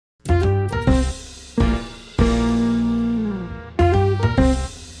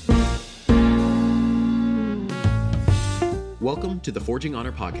Welcome to the Forging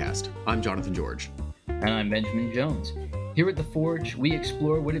Honor podcast. I'm Jonathan George. And I'm Benjamin Jones. Here at The Forge, we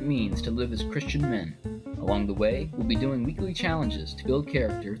explore what it means to live as Christian men. Along the way, we'll be doing weekly challenges to build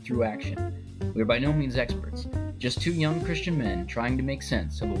character through action. We're by no means experts, just two young Christian men trying to make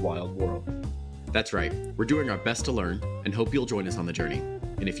sense of a wild world. That's right. We're doing our best to learn and hope you'll join us on the journey.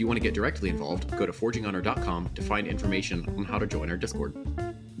 And if you want to get directly involved, go to forginghonor.com to find information on how to join our Discord.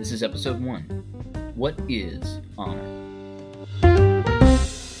 This is episode 1. What is honor?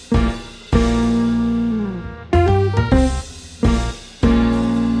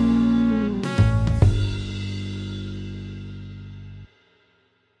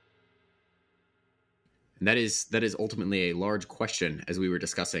 And that is ultimately a large question, as we were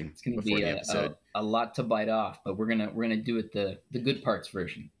discussing It's going to before be the episode. a lot to bite off, but we're gonna do it the good parts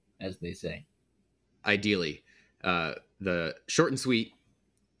version, as they say. Ideally, the short and sweet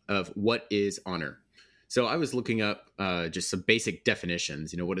of what is honor. So I was looking up just some basic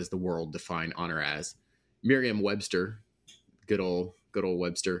definitions. What does the world define honor as? Merriam-Webster, good old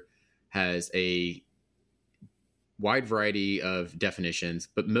Webster, has a wide variety of definitions,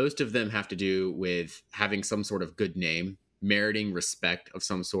 but most of them have to do with having some sort of good name, meriting respect of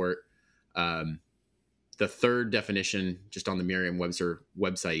some sort. The third definition, just on the Merriam-Webster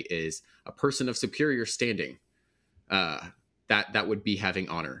website, is a person of superior standing. That would be having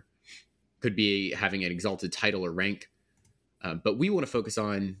honor. Could be having an exalted title or rank. But we want to focus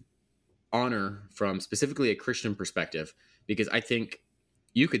on honor from specifically a Christian perspective, because I think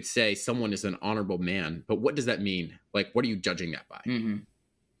you could say someone is an honorable man, but what does that mean? Like, what are you judging that by? Mm-hmm.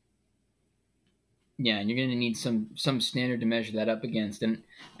 Yeah, and you're going to need some standard to measure that up against. And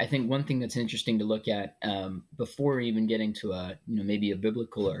I think one thing that's interesting to look at before even getting to maybe a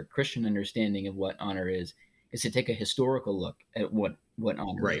biblical or Christian understanding of what honor is to take a historical look at what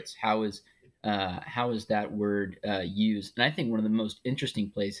honor is. How is that word used? And I think one of the most interesting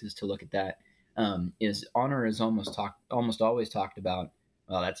places to look at that is honor is almost always talked about.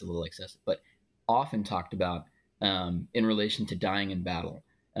 Well, that's a little excessive, but often talked about in relation to dying in battle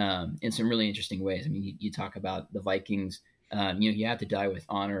in some really interesting ways. I mean, you talk about the Vikings. You have to die with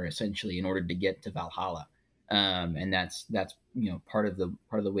honor essentially in order to get to Valhalla, and that's part of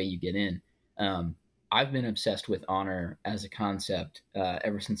the way you get in. I've been obsessed with honor as a concept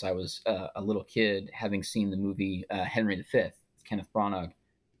ever since I was a little kid, having seen the movie Henry V, Kenneth Branagh,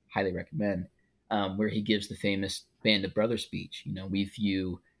 highly recommend, where he gives the famous Band of Brothers speech. We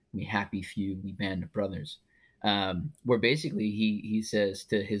few, we happy few, we band of brothers. Where basically he says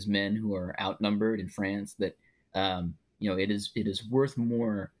to his men who are outnumbered in France that it is worth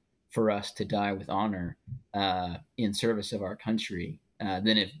more for us to die with honor in service of our country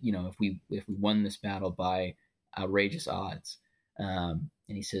than if we won this battle by outrageous odds. And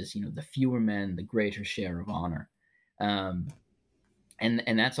he says, the fewer men, the greater share of honor. And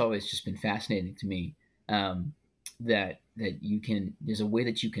that's always just been fascinating to me. That there's a way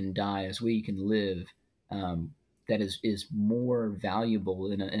that you can die, there's a way you can live that is more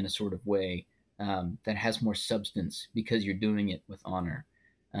valuable in a sort of way that has more substance because you're doing it with honor.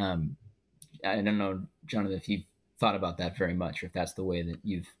 I don't know, Jonathan, if you've thought about that very much, or if that's the way that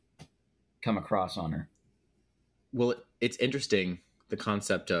you've come across honor. Well, it's interesting, the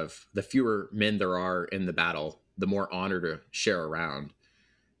concept of the fewer men there are in the battle, the more honor to share around.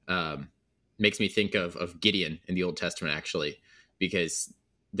 Makes me think of Gideon in the Old Testament, actually, because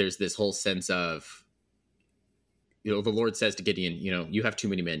there's this whole sense of, the Lord says to Gideon, you have too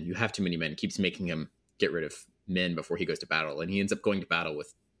many men, keeps making him get rid of men before he goes to battle. And he ends up going to battle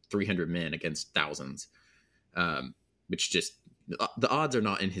with 300 men against thousands, which just, the odds are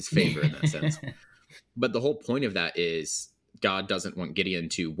not in his favor in that sense. But the whole point of that is God doesn't want Gideon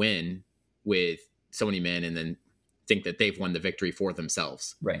to win with so many men and then think that they've won the victory for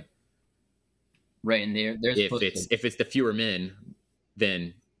themselves. Right. And if it's the fewer men,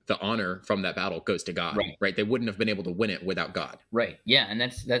 then the honor from that battle goes to God. Right. They wouldn't have been able to win it without God. Right. Yeah, and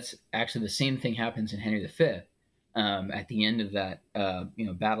that's actually the same thing happens in Henry V. At the end of that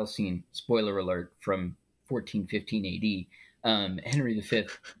battle scene. Spoiler alert from 1415 AD. Henry V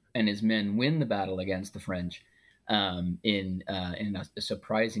and his men win the battle against the French in a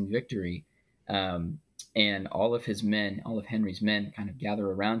surprising victory. And all of Henry's men kind of gather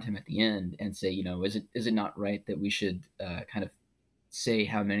around him at the end and say, is it not right that we should kind of say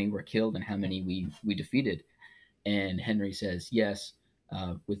how many were killed and how many we defeated? And Henry says, yes,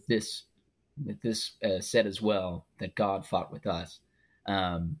 with this said as well, that God fought with us.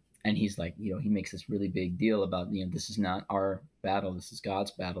 And he's like, he makes this really big deal about, this is not our battle, this is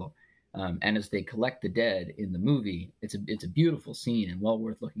God's battle. And as they collect the dead in the movie, it's a beautiful scene and well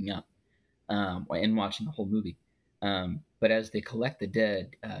worth looking up and watching the whole movie. But as they collect the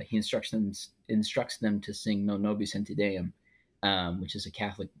dead, he instructs them to sing "No Nobis in Te Deum," which is a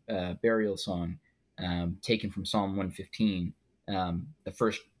Catholic burial song taken from Psalm 115, the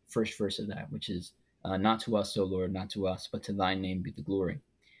first verse of that, which is "Not to us, O Lord, not to us, but to Thy name be the glory."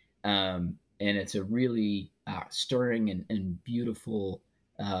 And it's a really stirring and beautiful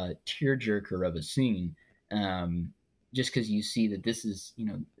tearjerker of a scene, just because you see that this is,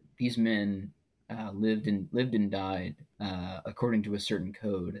 these men lived and died according to a certain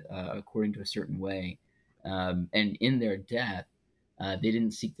code, according to a certain way, and in their death, they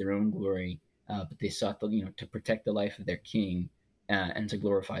didn't seek their own glory, but they sought to protect the life of their king and to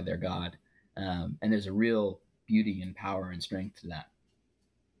glorify their God. And there's a real beauty and power and strength to that.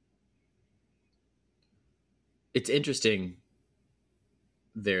 It's interesting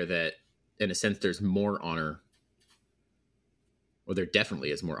there that, in a sense, there's more honor, or there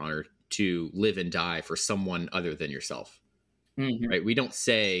definitely is more honor to live and die for someone other than yourself. Mm-hmm. Right? We don't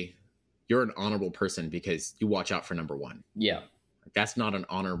say you're an honorable person because you watch out for number one. Yeah. That's not an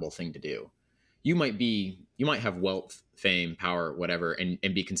honorable thing to do. You might have wealth, fame, power, whatever, and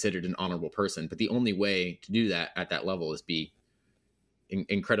be considered an honorable person. But the only way to do that at that level is be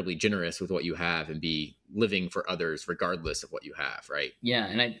incredibly generous with what you have and be living for others regardless of what you have, right? Yeah,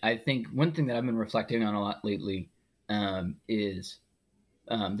 and I think one thing that I've been reflecting on a lot lately is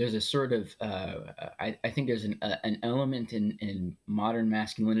there's a sort of I think there's an element in modern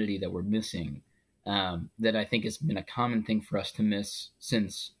masculinity that we're missing, that I think has been a common thing for us to miss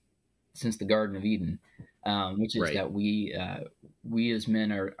since the Garden of Eden, which is Right. that we as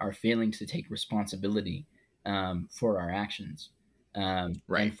men are failing to take responsibility for our actions,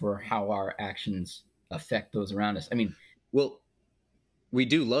 Right. and for how our actions affect those around us. I mean, Well, we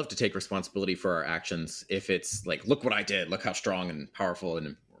do love to take responsibility for our actions if it's like, look what I did, look how strong and powerful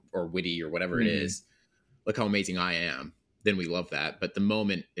and or witty or whatever it is, look how amazing I am, then we love that. But the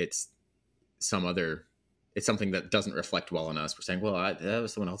moment it's something that doesn't reflect well on us, we're saying, well, that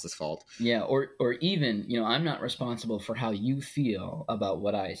was someone else's fault. Yeah, or even, I'm not responsible for how you feel about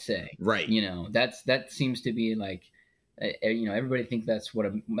what I say. Right. That seems to be like, everybody thinks that's what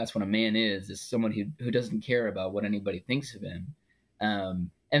a man is someone who doesn't care about what anybody thinks of him.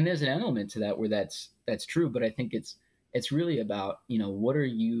 And there's an element to that where that's true, but I think it's really about, what are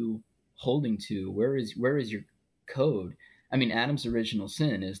you holding to? Where is your code? I mean, Adam's original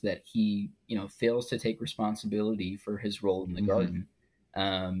sin is that he, fails to take responsibility for his role in the garden,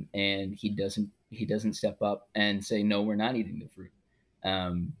 and he doesn't step up and say, no, we're not eating the fruit.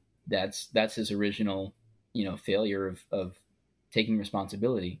 That's his original, failure of taking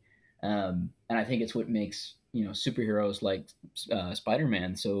responsibility. And I think it's what makes, superheroes like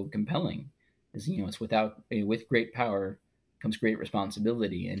Spider-Man so compelling. Is, it's with great power comes great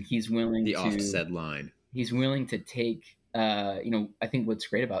responsibility, and he's willing the to oft-said line. He's willing to take. I think what's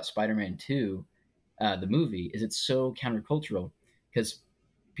great about Spider-Man 2, the movie, is it's so countercultural, because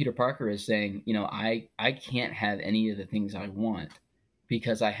Peter Parker is saying, I can't have any of the things I want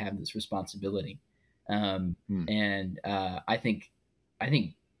because I have this responsibility. And I think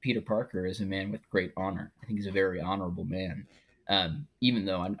Peter Parker is a man with great honor. I think he's a very honorable man, even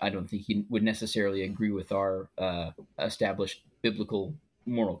though I don't think he would necessarily agree with our established biblical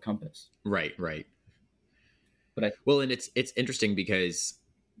moral compass. Right. But and it's interesting because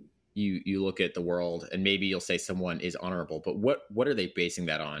you look at the world and maybe you'll say someone is honorable, but what are they basing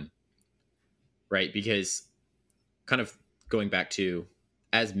that on? Right? Because kind of going back to,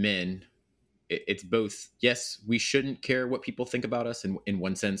 as men, it's both, yes, we shouldn't care what people think about us in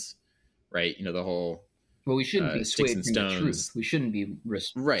one sense, right? The whole we shouldn't be sticks swayed and from stones. the truth. We shouldn't be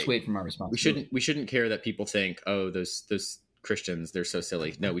swayed from our responsibility. We shouldn't care that people think, oh, those Christians, they're so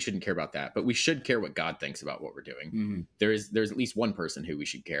silly. No, we shouldn't care about that. But we should care what God thinks about what we're doing. There's at least one person who we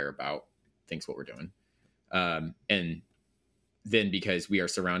should care about thinks what we're doing. And then, because we are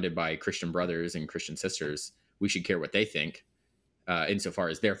surrounded by Christian brothers and Christian sisters, we should care what they think, insofar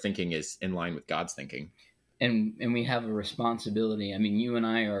as their thinking is in line with God's thinking. And we have a responsibility. I mean, you and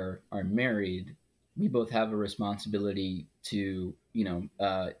I are married. We both have a responsibility to,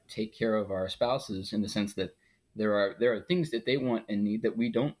 take care of our spouses, in the sense that there are things that they want and need that we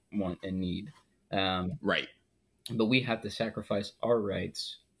don't want and need. Right. But we have to sacrifice our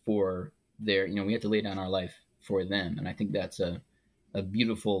rights for their, we have to lay down our life for them. And I think that's a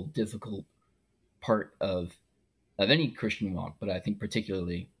beautiful, difficult part of any Christian walk, but I think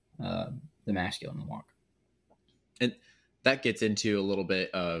particularly the masculine walk. And that gets into a little bit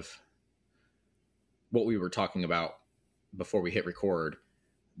of what we were talking about before we hit record,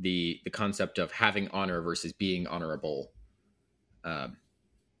 the concept of having honor versus being honorable.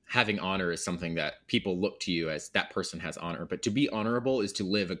 having honor is something that people look to you as that person has honor. But to be honorable is to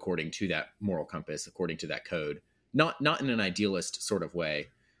live according to that moral compass, according to that code, not in an idealist sort of way,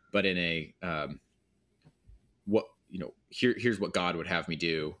 but in a here's what God would have me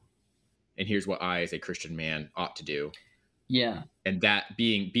do, and here's what I as a Christian man ought to do. Yeah. And that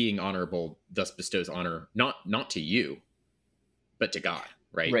being honorable thus bestows honor not to you, but to God,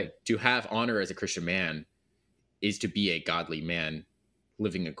 right? Right. To have honor as a Christian man is to be a godly man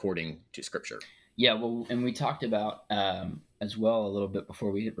living according to Scripture. Yeah, well, and we talked about as well a little bit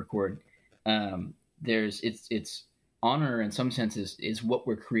before we hit record. It's honor in some senses is what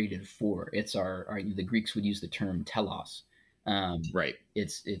we're created for. It's our the Greeks would use the term telos. Right.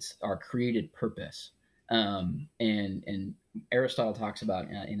 It's our created purpose. And Aristotle talks about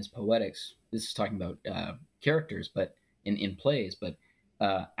in his Poetics. This is talking about characters, but in plays. But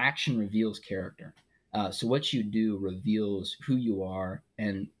action reveals character. So what you do reveals who you are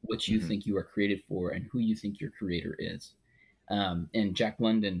and what you think you are created for and who you think your creator is. And Jack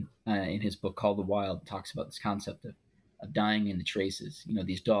London, in his book called The Wild, talks about this concept of dying in the traces.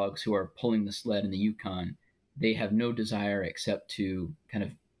 These dogs who are pulling the sled in the Yukon, they have no desire except to kind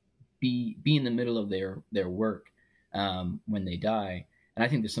of be in the middle of their work when they die. And I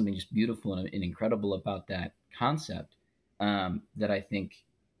think there's something just beautiful and incredible about that concept that I think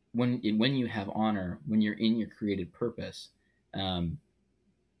when you have honor, when you're in your created purpose,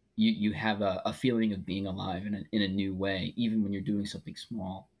 you have a feeling of being alive in a new way, even when you're doing something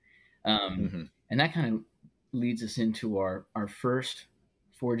small. And that kind of leads us into our first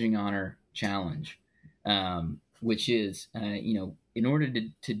Forging Honor challenge, which is, in order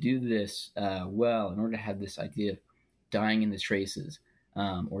to do this well, in order to have this idea of dying in the traces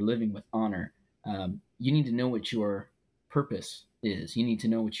or living with honor, you need to know what your purpose is. You need to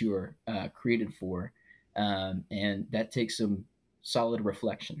know what you are created for, and that takes some solid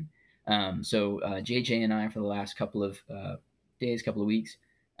reflection. So JJ and I, for the last couple of days, couple of weeks,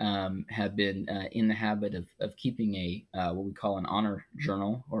 have been in the habit of keeping a what we call an honor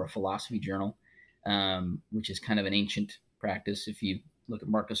journal or a philosophy journal, which is kind of an ancient practice. If you look at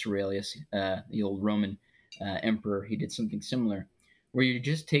Marcus Aurelius, the old Roman emperor, he did something similar, where you're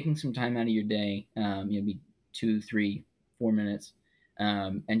just taking some time out of your day, maybe 2, 3, 4 minutes,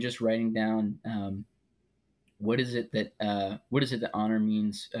 and just writing down what is it that honor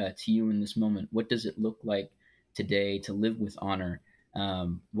means to you in this moment. What does it look like today to live with honor?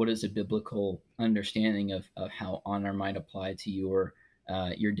 What is a biblical understanding of how honor might apply to your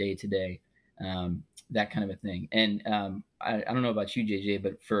day to day? That kind of a thing. And I don't know about you, JJ,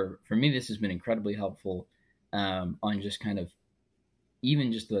 but for me, this has been incredibly helpful on just kind of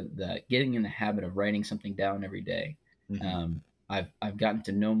even just the getting in the habit of writing something down every day. I've gotten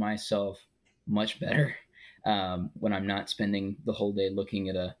to know myself much better when I'm not spending the whole day looking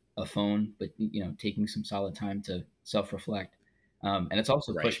at a phone, but taking some solid time to self-reflect. And it's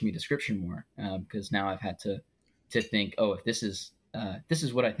also pushed me to Scripture more because now I've had to think, if this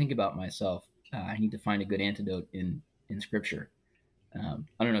is what I think about myself, I need to find a good antidote in Scripture. I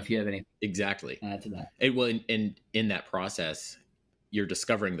don't know if you have anything exactly to add to that. In that process, you're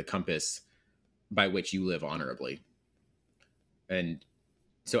discovering the compass by which you live honorably. And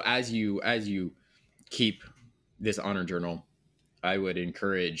so as you keep this honor journal, I would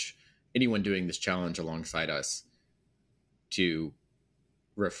encourage anyone doing this challenge alongside us to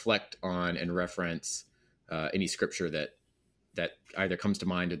reflect on and reference any scripture that either comes to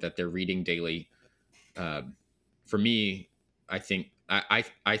mind or that they're reading daily. For me, I think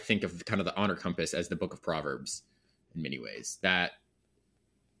I think of kind of the honor compass as the book of Proverbs in many ways. That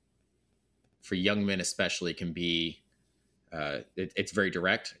for young men especially can be it's very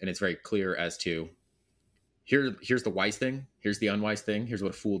direct and it's very clear as to here's the wise thing, here's the unwise thing, here's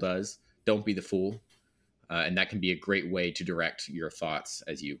what a fool does. Don't be the fool. And that can be a great way to direct your thoughts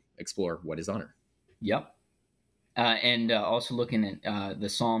as you explore what is honor. Yep. And also looking at the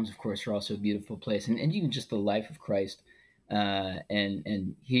Psalms, of course, are also a beautiful place. And even just the life of Christ.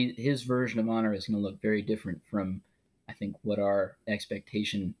 And his version of honor is going to look very different from, I think, what our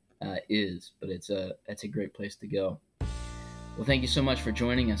expectation is. But it's a great place to go. Well, thank you so much for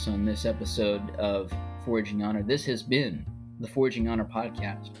joining us on this episode of Forging Honor. This has been the Forging Honor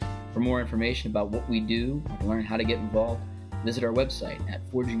podcast. For more information about what we do or to learn how to get involved, visit our website at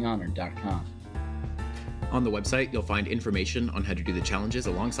forginghonor.com. On the website, you'll find information on how to do the challenges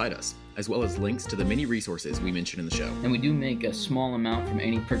alongside us, as well as links to the many resources we mentioned in the show. And we do make a small amount from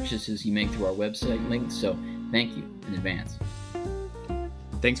any purchases you make through our website links, so thank you in advance.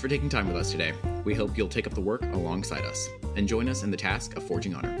 Thanks for taking time with us today. We hope you'll take up the work alongside us and join us in the task of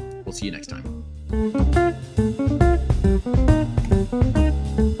Forging Honor. We'll see you next time.